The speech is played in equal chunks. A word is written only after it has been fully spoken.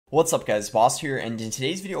What's up guys, Boss here, and in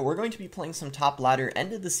today's video we're going to be playing some top ladder.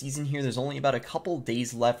 End of the season here, there's only about a couple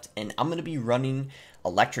days left, and I'm going to be running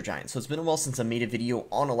Electro Giant. So it's been a while since I made a video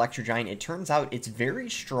on Electro Giant. It turns out it's very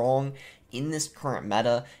strong in this current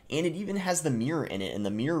meta, and it even has the mirror in it, and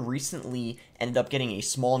the mirror recently ended up getting a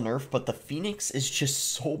small nerf, but the Phoenix is just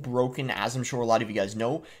so broken, as I'm sure a lot of you guys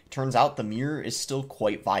know. Turns out the mirror is still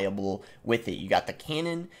quite viable with it. You got the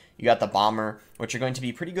cannon, you got the bomber, which are going to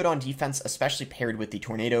be pretty good on defense, especially paired with the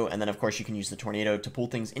tornado, and then of course you can use the tornado to pull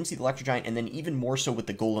things into the Electro Giant, and then even more so with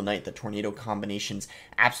the Golden Knight. The tornado combination's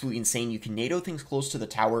absolutely insane. You can NATO things close to the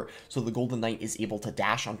tower, so the Golden Knight is able to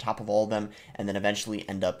dash on top of all of them, and then eventually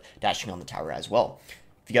end up dashing on the tower as well.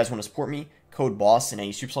 If you guys want to support me, code BOSS in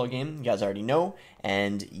any Supercell game, you guys already know.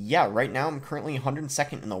 And yeah, right now I'm currently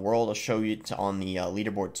 102nd in the world. I'll show you on the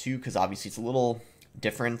leaderboard too, because obviously it's a little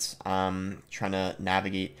different. Trying to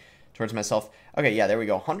navigate towards myself. Okay, yeah, there we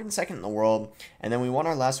go. 102nd in the world. And then we won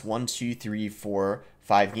our last 1, 2, 3, 4,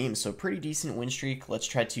 5 games. So pretty decent win streak. Let's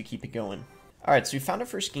try to keep it going. Alright, so we found our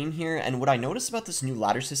first game here, and what I noticed about this new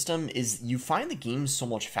ladder system is you find the games so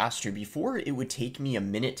much faster. Before, it would take me a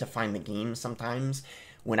minute to find the game sometimes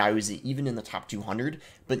when I was even in the top 200,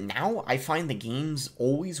 but now I find the games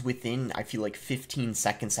always within, I feel like, 15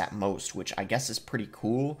 seconds at most, which I guess is pretty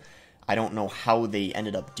cool. I don't know how they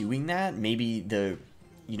ended up doing that. Maybe the,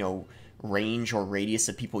 range or radius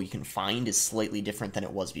of people you can find is slightly different than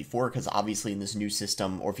it was before, because obviously in this new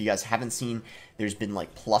system, or if you guys haven't seen, there's been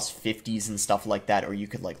like plus 50s and stuff like that, or you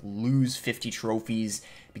could like lose 50 trophies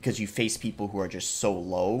because you face people who are just so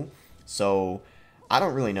low. So I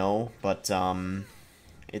don't really know, but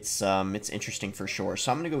it's interesting for sure.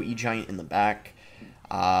 So I'm gonna go E-Giant in the back.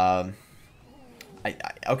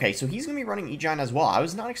 Okay, so he's gonna be running E-Giant as well. I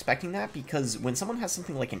was not expecting that, because when someone has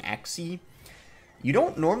something like an XE, you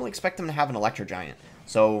don't normally expect them to have an Electro Giant.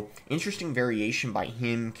 So, interesting variation by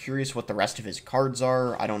him. Curious what the rest of his cards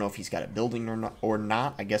are. I don't know if he's got a building or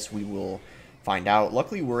not. I guess we will find out.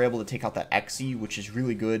 Luckily, we're able to take out that XE, which is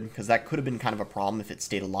really good, because that could have been kind of a problem if it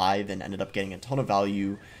stayed alive and ended up getting a ton of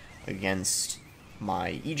value against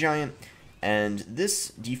my E-Giant. And this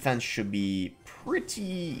defense should be pretty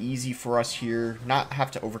easy for us here. Not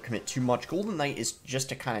have to overcommit too much. Golden Knight is just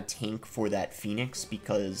to kind of tank for that Phoenix,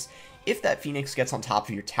 because if that Phoenix gets on top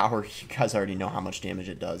of your tower, you guys already know how much damage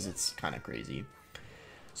it does. It's kind of crazy.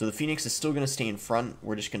 So the Phoenix is still going to stay in front.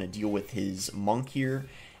 We're just going to deal with his Monk here.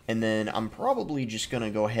 And then I'm probably just going to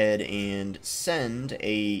go ahead and send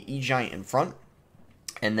a E-Giant in front.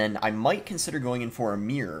 And then I might consider going in for a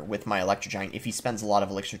mirror with my Electro Giant if he spends a lot of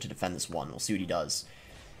elixir to defend this one. We'll see what he does.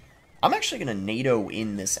 I'm actually going to NATO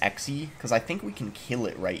in this XE, because I think we can kill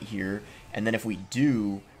it right here. And then if we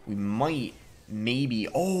do, we might maybe...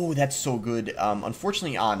 Oh, that's so good.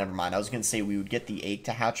 Unfortunately, never mind. I was going to say we would get the egg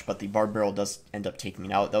to hatch, but the Barbed Barrel does end up taking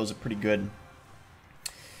it out. That was a pretty good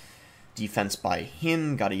defense by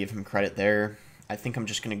him. Got to give him credit there. I think I'm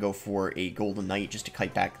just going to go for a Golden Knight just to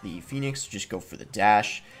kite back the Phoenix. Just go for the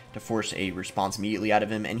dash to force a response immediately out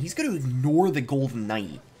of him. And he's going to ignore the Golden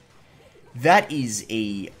Knight. That is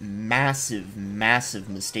a massive, massive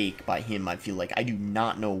mistake by him, I feel like. I do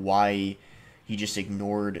not know why he just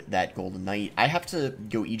ignored that Golden Knight. I have to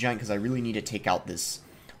go E-Giant because I really need to take out this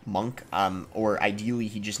Monk. Or ideally,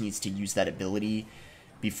 he just needs to use that ability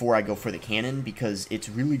before I go for the cannon, because it's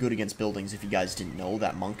really good against buildings. If you guys didn't know,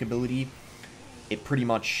 that Monk ability, it pretty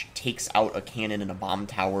much takes out a cannon and a bomb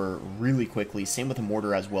tower really quickly. Same with a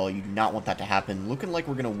mortar as well. You do not want that to happen. Looking like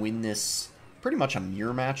we're going to win this pretty much a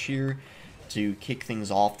mirror match here to kick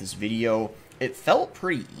things off this video. It felt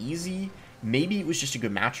pretty easy. Maybe it was just a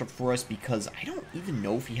good matchup for us, because I don't even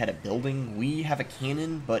know if he had a building. We have a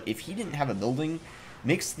cannon, but if he didn't have a building,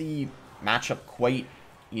 makes the matchup quite,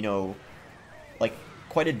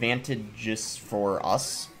 quite advantageous for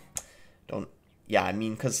us.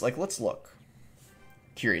 Because, let's look.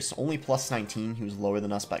 Curious, only plus 19, he was lower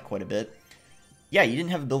than us by quite a bit. Yeah, you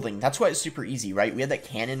didn't have a building. That's why it's super easy, right? We had that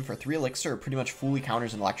cannon for 3 elixir, pretty much fully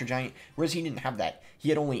counters an Electro Giant, whereas he didn't have that. He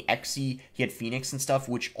had only XE, he had Phoenix and stuff,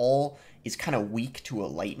 which all is kind of weak to a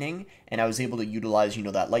Lightning, and I was able to utilize,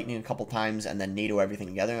 that Lightning a couple times, and then NATO everything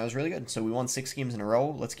together, and that was really good. So we won 6 games in a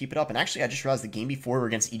row. Let's keep it up. And actually, I just realized the game before we were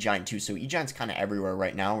against E-Giant too, so E-Giant's kind of everywhere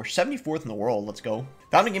right now. We're 74th in the world. Let's go.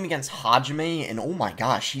 Found a game against Hajime, and oh my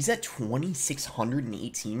gosh, he's at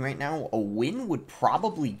 2,618 right now. A win would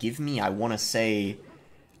probably give me, I want to say,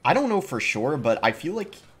 I don't know for sure, but I feel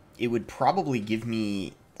like it would probably give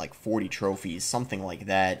me like 40 trophies, something like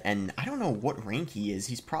that. And I don't know what rank he is.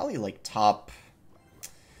 He's probably like top,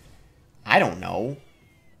 I don't know.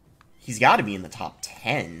 He's got to be in the top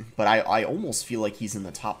 10, but I almost feel like he's in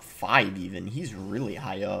the top 5 even. He's really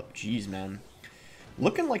high up. Jeez, man.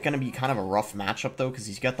 Looking like going to be kind of a rough matchup, though, because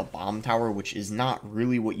he's got the bomb tower, which is not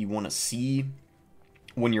really what you want to see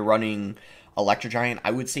when you're running Electro Giant.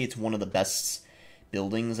 I would say it's one of the best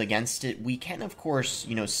buildings against it. We can, of course,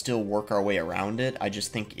 you know, still work our way around it. I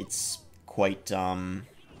just think it's quite,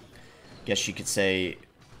 guess you could say...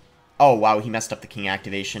 Oh, wow, he messed up the king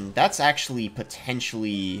activation. That's actually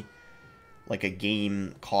potentially like a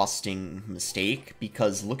game-costing mistake,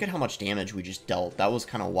 because look at how much damage we just dealt. That was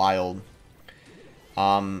kind of wild.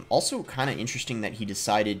 Also kind of interesting that he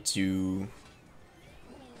decided to...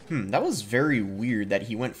 that was very weird that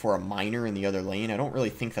he went for a miner in the other lane. I don't really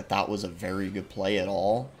think that that was a very good play at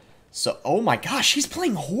all. So, oh my gosh, he's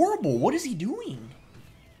playing horrible. What is he doing?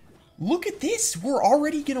 Look at this. We're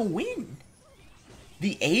already going to win.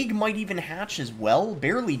 The egg might even hatch as well.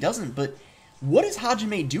 Barely doesn't, but what is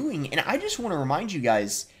Hajime doing? And I just want to remind you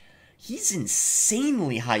guys, he's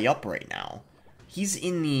insanely high up right now. He's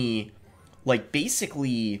in the, like,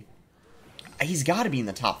 basically, he's got to be in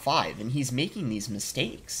the top 5, and he's making these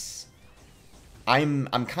mistakes. I'm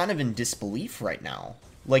kind of in disbelief right now.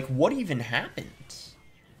 Like, what even happened?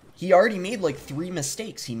 He already made, like, 3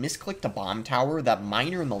 mistakes. He misclicked a bomb tower. That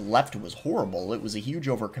miner on the left was horrible. It was a huge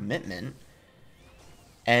overcommitment.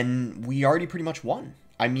 And we already pretty much won.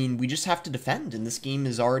 I mean, we just have to defend, and this game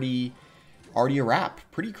is already a wrap.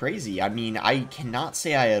 Pretty crazy. I mean, I cannot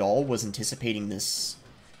say I at all was anticipating this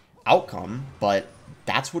outcome, but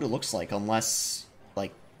that's what it looks like, unless,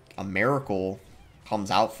 like, a miracle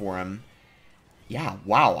comes out for him. Yeah,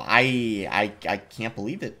 wow, I can't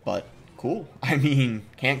believe it, but cool. I mean,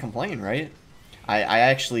 can't complain, right?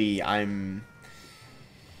 I'm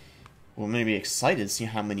maybe excited to see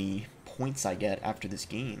how many points I get after this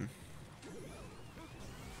game.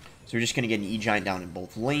 So we're just going to get an E-Giant down in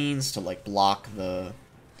both lanes to, like, block the,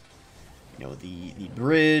 you know, the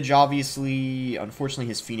bridge, obviously. Unfortunately,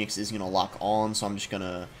 his Phoenix is going to lock on, so I'm just going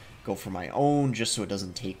to go for my own, just so it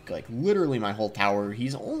doesn't take, like, literally my whole tower.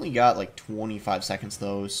 He's only got, like, 25 seconds,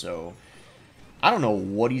 though, so I don't know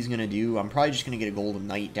what he's going to do. I'm probably just going to get a Golden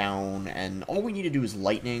Knight down, and all we need to do is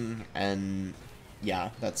Lightning, and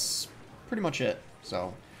yeah, that's pretty much it.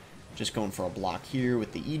 So just going for a block here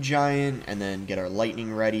with the E-Giant, and then get our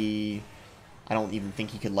Lightning ready. I don't even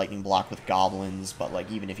think he could Lightning block with Goblins, but, like,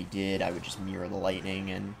 even if he did, I would just mirror the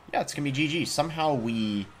Lightning, and yeah, it's going to be GG. Somehow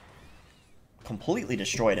we completely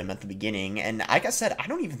destroyed him at the beginning, and like I said, I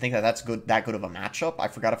don't even think that that's that good of a matchup. I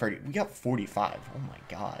forgot if we got 45. Oh my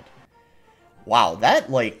god. Wow,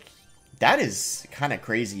 that is kind of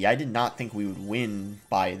crazy. I did not think we would win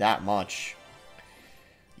by that much.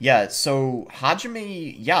 Yeah, so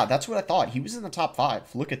Hajime, yeah, that's what I thought. He was in the top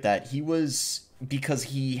 5. Look at that. He was, because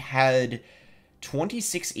he had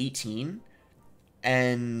 26-18,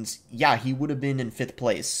 and yeah, he would have been in 5th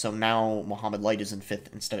place. So now Muhammad Light is in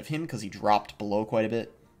 5th instead of him because he dropped below quite a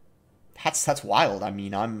bit. That's wild. I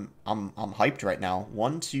mean, I'm hyped right now.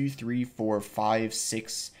 1, 2, 3, 4, 5,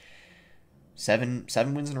 6, 7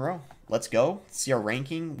 wins in a row. Let's go. Let's see our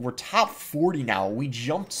ranking. We're top 40 now. We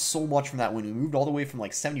jumped so much from that win. We moved all the way from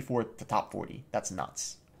like 74th to top 40. That's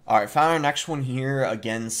nuts. All right, found our next one here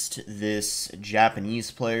against this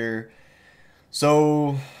Japanese player.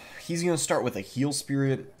 So he's going to start with a Heal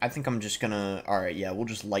Spirit. I think I'm just going to... All right, yeah, we'll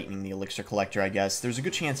just Lightning the Elixir Collector, I guess. There's a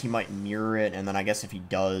good chance he might mirror it, and then I guess if he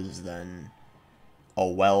does, then...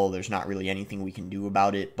 Oh, well, there's not really anything we can do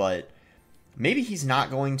about it, but... Maybe he's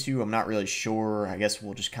not going to. I'm not really sure. I guess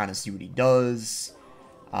we'll just kind of see what he does.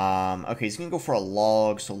 Okay, he's going to go for a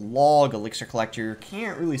Log. So Log, Elixir Collector.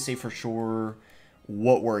 Can't really say for sure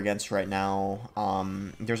what we're against right now.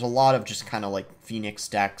 There's a lot of just kind of like Phoenix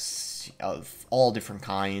decks of all different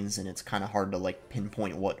kinds, and it's kind of hard to like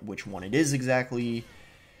pinpoint which one it is exactly.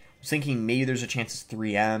 I was thinking maybe there's a chance it's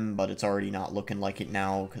 3M, but it's already not looking like it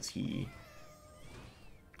now because he,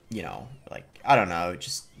 you know, like, I don't know,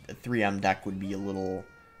 just... A 3M deck would be a little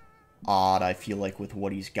odd, I feel like, with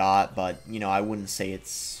what he's got, but, you know, I wouldn't say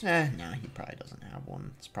it's... no, he probably doesn't have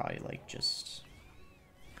one. It's probably, like, just...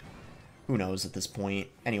 Who knows at this point.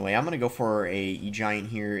 Anyway, I'm going to go for a E-Giant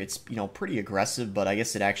here. It's, you know, pretty aggressive, but I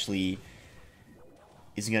guess it actually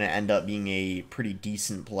is going to end up being a pretty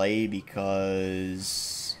decent play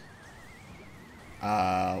because...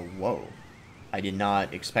 whoa. I did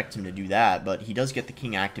not expect him to do that, but he does get the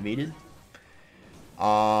king activated.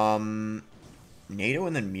 NATO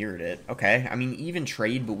and then mirrored it. Okay, I mean, even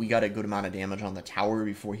trade, but we got a good amount of damage on the tower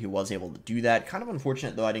before he was able to do that. Kind of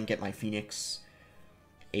unfortunate, though, I didn't get my Phoenix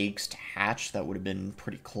eggs to hatch. That would have been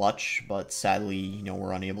pretty clutch, but sadly, you know,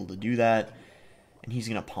 we're unable to do that. And he's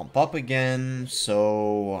going to pump up again,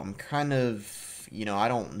 so I'm kind of, you know, I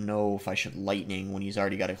don't know if I should Lightning when he's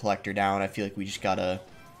already got a Collector down. I feel like we just got to,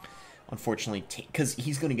 unfortunately, because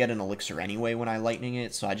he's going to get an elixir anyway when I lightning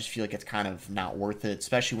it, so I just feel like it's kind of not worth it,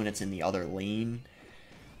 especially when it's in the other lane.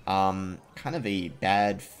 Kind of a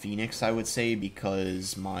bad Phoenix, I would say,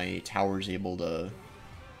 because my tower's able to,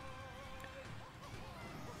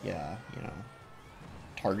 yeah, you know,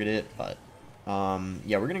 target it, but,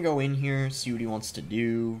 yeah, we're gonna go in here, see what he wants to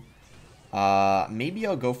do. Maybe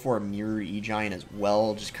I'll go for a Mirror E-Giant as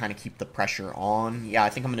well, just kind of keep the pressure on. Yeah, I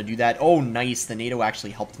think I'm gonna do that. Oh, nice, the NATO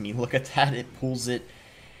actually helped me. Look at that, it pulls it.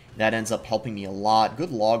 That ends up helping me a lot.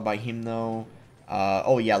 Good log by him, though.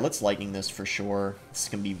 Oh, yeah, let's lightning this for sure. This is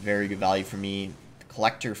going to be very good value for me. The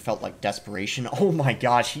Collector felt like desperation. Oh, my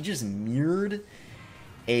gosh, he just mirrored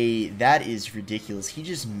a... That is ridiculous. He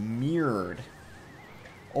just mirrored.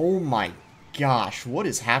 Oh, my gosh, what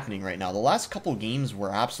is happening right now? The last couple games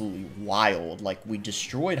were absolutely wild. Like, we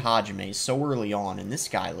destroyed Hajime so early on, and this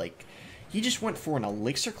guy, like, he just went for an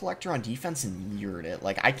Elixir Collector on defense and mirrored it.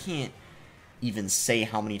 Like, I can't even say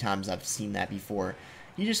how many times I've seen that before.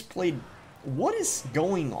 He just played... What is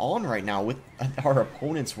going on right now with our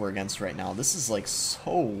opponents we're against right now? This is, like,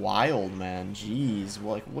 so wild, man. Jeez,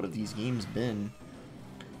 like, what have these games been?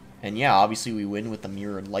 And, yeah, obviously we win with the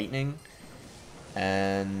Mirrored Lightning.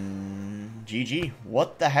 And... GG.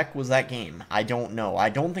 What the heck was that game? I don't know. I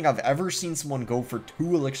don't think I've ever seen someone go for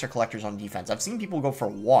 2 Elixir Collectors on defense. I've seen people go for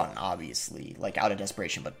 1, obviously, like, out of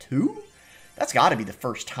desperation, but 2? That's gotta be the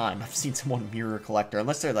first time I've seen someone Mirror Collector,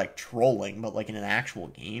 unless they're, like, trolling, but, like, in an actual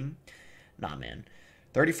game. Nah, man.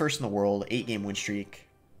 31st in the world, 8-game win streak.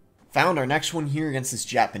 Found our next one here against this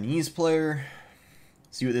Japanese player.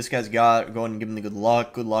 See what this guy's got. Go ahead and give him the good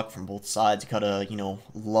luck. Good luck from both sides. You gotta, you know,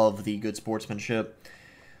 love the good sportsmanship.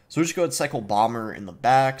 So we'll just go ahead and cycle Bomber in the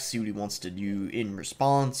back. See what he wants to do in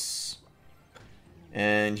response.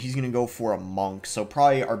 And he's gonna go for a Monk. So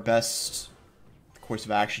probably our best course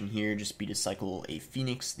of action here just be to cycle a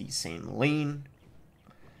Phoenix the same lane.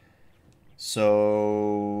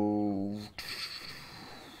 So,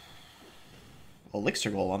 Elixir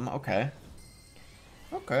Golem, okay.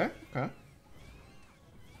 Okay.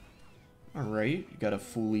 Alright, you gotta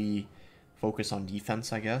fully focus on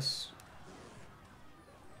defense, I guess.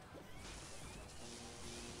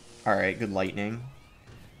 Alright, good lightning.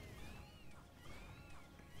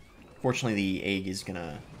 Fortunately, the egg is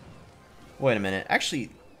gonna... Wait a minute, actually,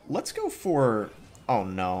 let's go for... Oh,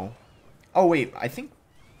 no. Oh, wait, I think...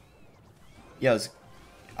 Yeah,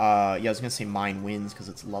 I was gonna say mine wins because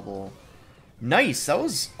it's level. Nice, that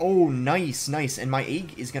was... Oh, nice. And my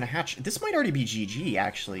egg is gonna hatch. This might already be GG,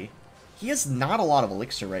 actually. He has not a lot of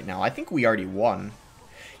elixir right now. I think we already won.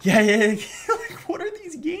 Yeah. Like, what are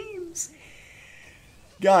these games?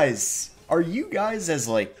 Guys, are you guys as,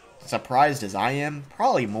 like, surprised as I am?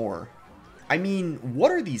 Probably more. I mean,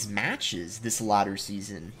 what are these matches this latter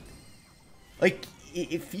season? Like...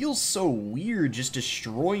 It feels so weird just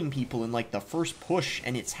destroying people in, like, the first push,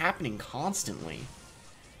 and it's happening constantly.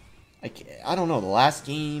 Like, I don't know, the last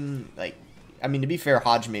game, like, I mean, to be fair,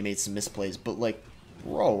 Hajime made some misplays, but, like,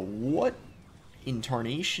 bro, what in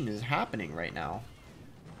tarnation is happening right now?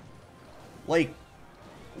 Like,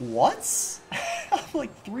 what? I'm,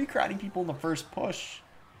 like, 3-crowding people in the first push.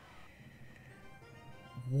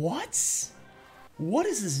 What? What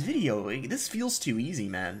is this video? This feels too easy,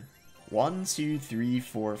 man. 1, 2, 3,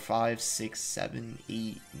 4, 5, 6, 7,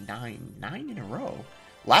 8, 9. 9 in a row.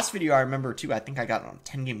 Last video I remember, too, I think I got on a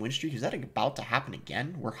 10-game win streak. Is that about to happen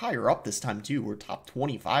again? We're higher up this time, too. We're top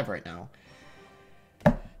 25 right now.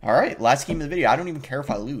 Alright, last game of the video. I don't even care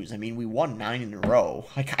if I lose. I mean, we won 9 in a row.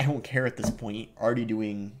 Like, I don't care at this point. Already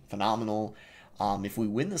doing phenomenal. If we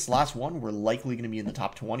win this last one, we're likely going to be in the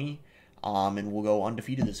top 20. And we'll go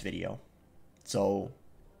undefeated this video. So,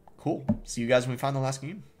 cool. See you guys when we find the last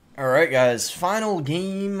game. Alright guys, final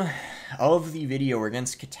game of the video. We're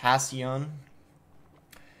against Katasion.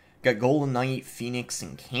 Got Golden Knight, Phoenix,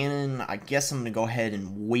 and Cannon. I guess I'm going to go ahead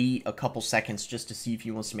and wait a couple seconds just to see if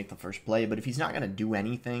he wants to make the first play. But if he's not going to do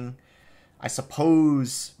anything, I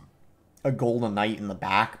suppose a Golden Knight in the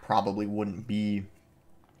back probably wouldn't be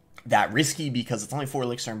that risky because it's only 4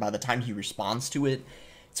 elixir, and by the time he responds to it,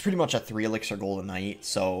 it's pretty much a 3 elixir Golden Knight.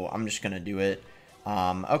 So I'm just going to do it.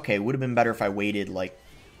 Okay, would have been better if I waited like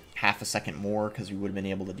half a second more because we would have been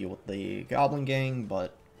able to deal with the Goblin Gang,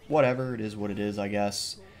 but whatever, it is what it is, I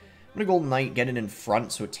guess. I'm gonna Golden Knight, get it in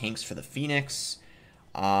front so it tanks for the Phoenix.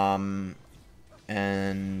 And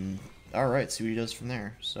alright, see what he does from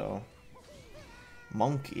there. So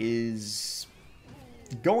Monk is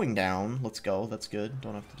going down. Let's go, that's good.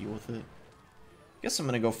 Don't have to deal with it. Guess I'm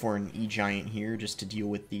gonna go for an E-Giant here just to deal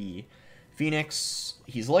with the Phoenix.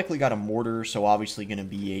 He's likely got a mortar, so obviously gonna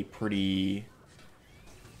be a pretty,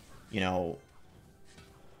 you know,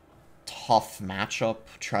 tough matchup.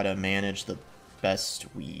 Try to manage the best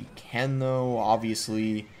we can, though.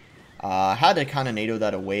 Obviously, had to kind of NATO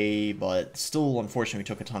that away, but still, unfortunately, we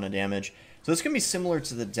took a ton of damage. So this can be similar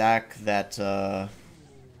to the deck that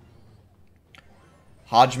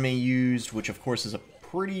Hajime used, which of course is a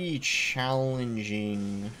pretty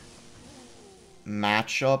challenging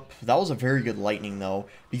matchup. That was a very good lightning, though,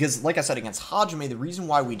 because, like I said, against Hajime, the reason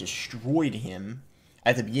why we destroyed him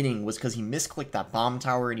at the beginning was because he misclicked that bomb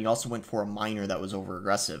tower, and he also went for a miner that was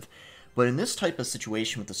over-aggressive. But in this type of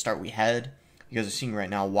situation with the start we had, you guys are seeing right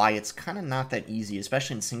now why it's kind of not that easy,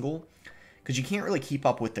 especially in single, because you can't really keep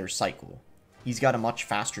up with their cycle. He's got a much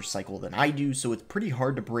faster cycle than I do, so it's pretty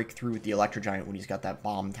hard to break through with the Electro Giant when he's got that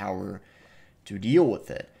bomb tower to deal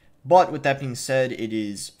with it. But with that being said, it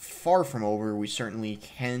is far from over. We certainly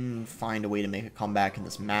can find a way to make a comeback in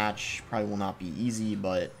this match. Probably will not be easy,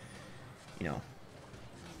 but, you know,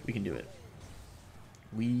 we can do it.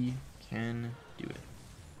 We can do it.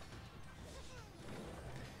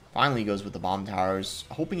 Finally goes with the bomb towers.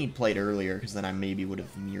 Hoping he played earlier, because then I maybe would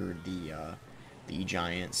have mirrored the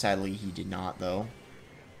E-Giant. Sadly, he did not, though.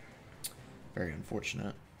 Very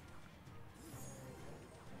unfortunate.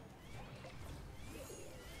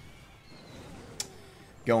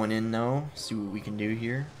 Going in, though. See what we can do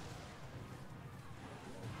here.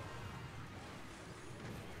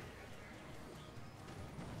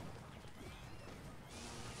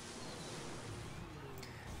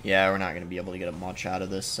 Yeah, we're not going to be able to get much out of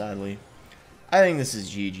this, sadly. I think this is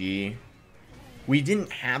GG. We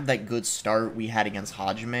didn't have that good start we had against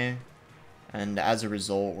Hajime, and as a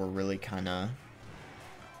result, we're really kind of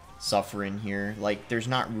suffering here. Like, there's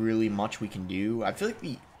not really much we can do. I feel like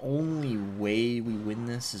the only way we win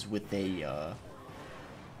this is with a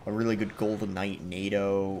really good Golden Knight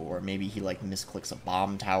NATO, or maybe he, like, misclicks a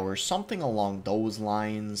bomb tower, something along those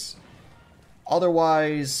lines.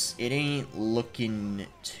 Otherwise, it ain't looking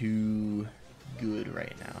too good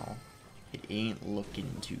right now. It ain't looking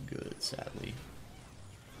too good, sadly.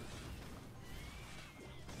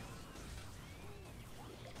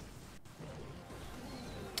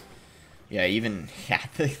 Yeah,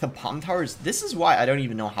 the bomb towers, this is why I don't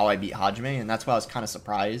even know how I beat Hajime, and that's why I was kind of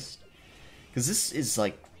surprised. Because this is,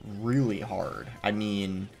 like, really hard. I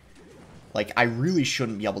mean, like, I really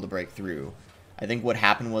shouldn't be able to break through. I think what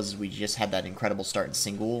happened was we just had that incredible start in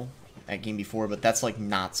single at game before, but that's, like,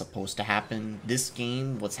 not supposed to happen. This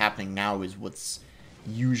game, what's happening now is what's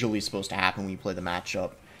usually supposed to happen when you play the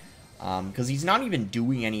matchup. Because he's not even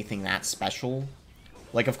doing anything that special.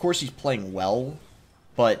 Like, of course he's playing well,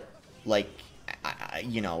 but, like,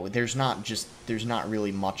 you know, there's not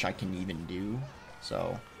really much I can even do.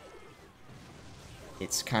 So,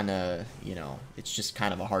 it's kind of, you know, it's just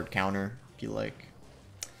kind of a hard counter, if you like.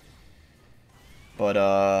 But,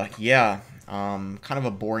 yeah, kind of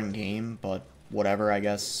a boring game, but whatever, I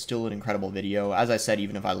guess. Still an incredible video. As I said,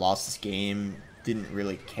 even if I lost this game, didn't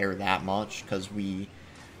really care that much, because we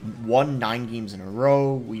won 9 games in a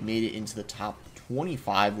row. We made it into the top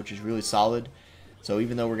 25, which is really solid. So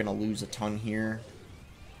even though we're going to lose a ton here,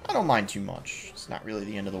 I don't mind too much. It's not really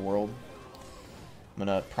the end of the world. I'm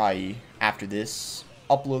going to probably, after this,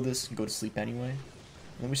 upload this and go to sleep anyway.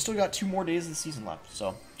 And we still got 2 more days of the season left,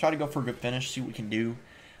 so try to go for a good finish, see what we can do.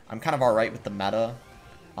 I'm kind of alright with the meta.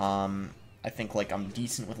 I think, like, I'm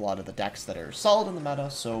decent with a lot of the decks that are solid in the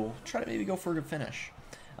meta, so try to maybe go for a good finish.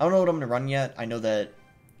 I don't know what I'm going to run yet. I know that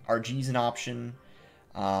RG is an option.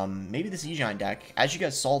 Maybe this E-Giant deck. As you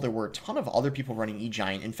guys saw, there were a ton of other people running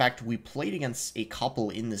E-Giant. In fact, we played against a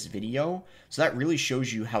couple in this video, so that really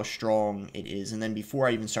shows you how strong it is. And then before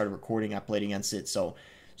I even started recording, I played against it, so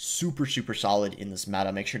super, super solid in this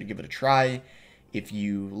meta. Make sure to give it a try if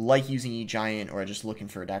you like using E-Giant or are just looking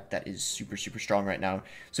for a deck that is super, super strong right now.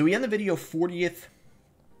 So we end the video 40th,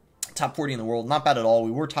 top 40 in the world. Not bad at all.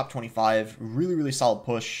 We were top 25. Really, really solid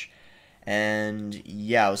push. And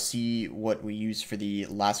yeah, we'll see what we use for the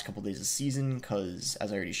last couple days of the season, because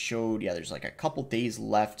as I already showed, yeah, there's like a couple days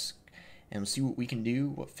left, and we'll see what we can do,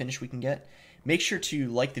 what finish we can get. Make sure to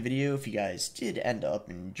like the video if you guys did end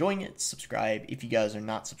up enjoying it. Subscribe if you guys are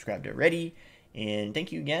not subscribed already. And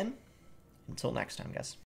thank you again. Until next time, guys.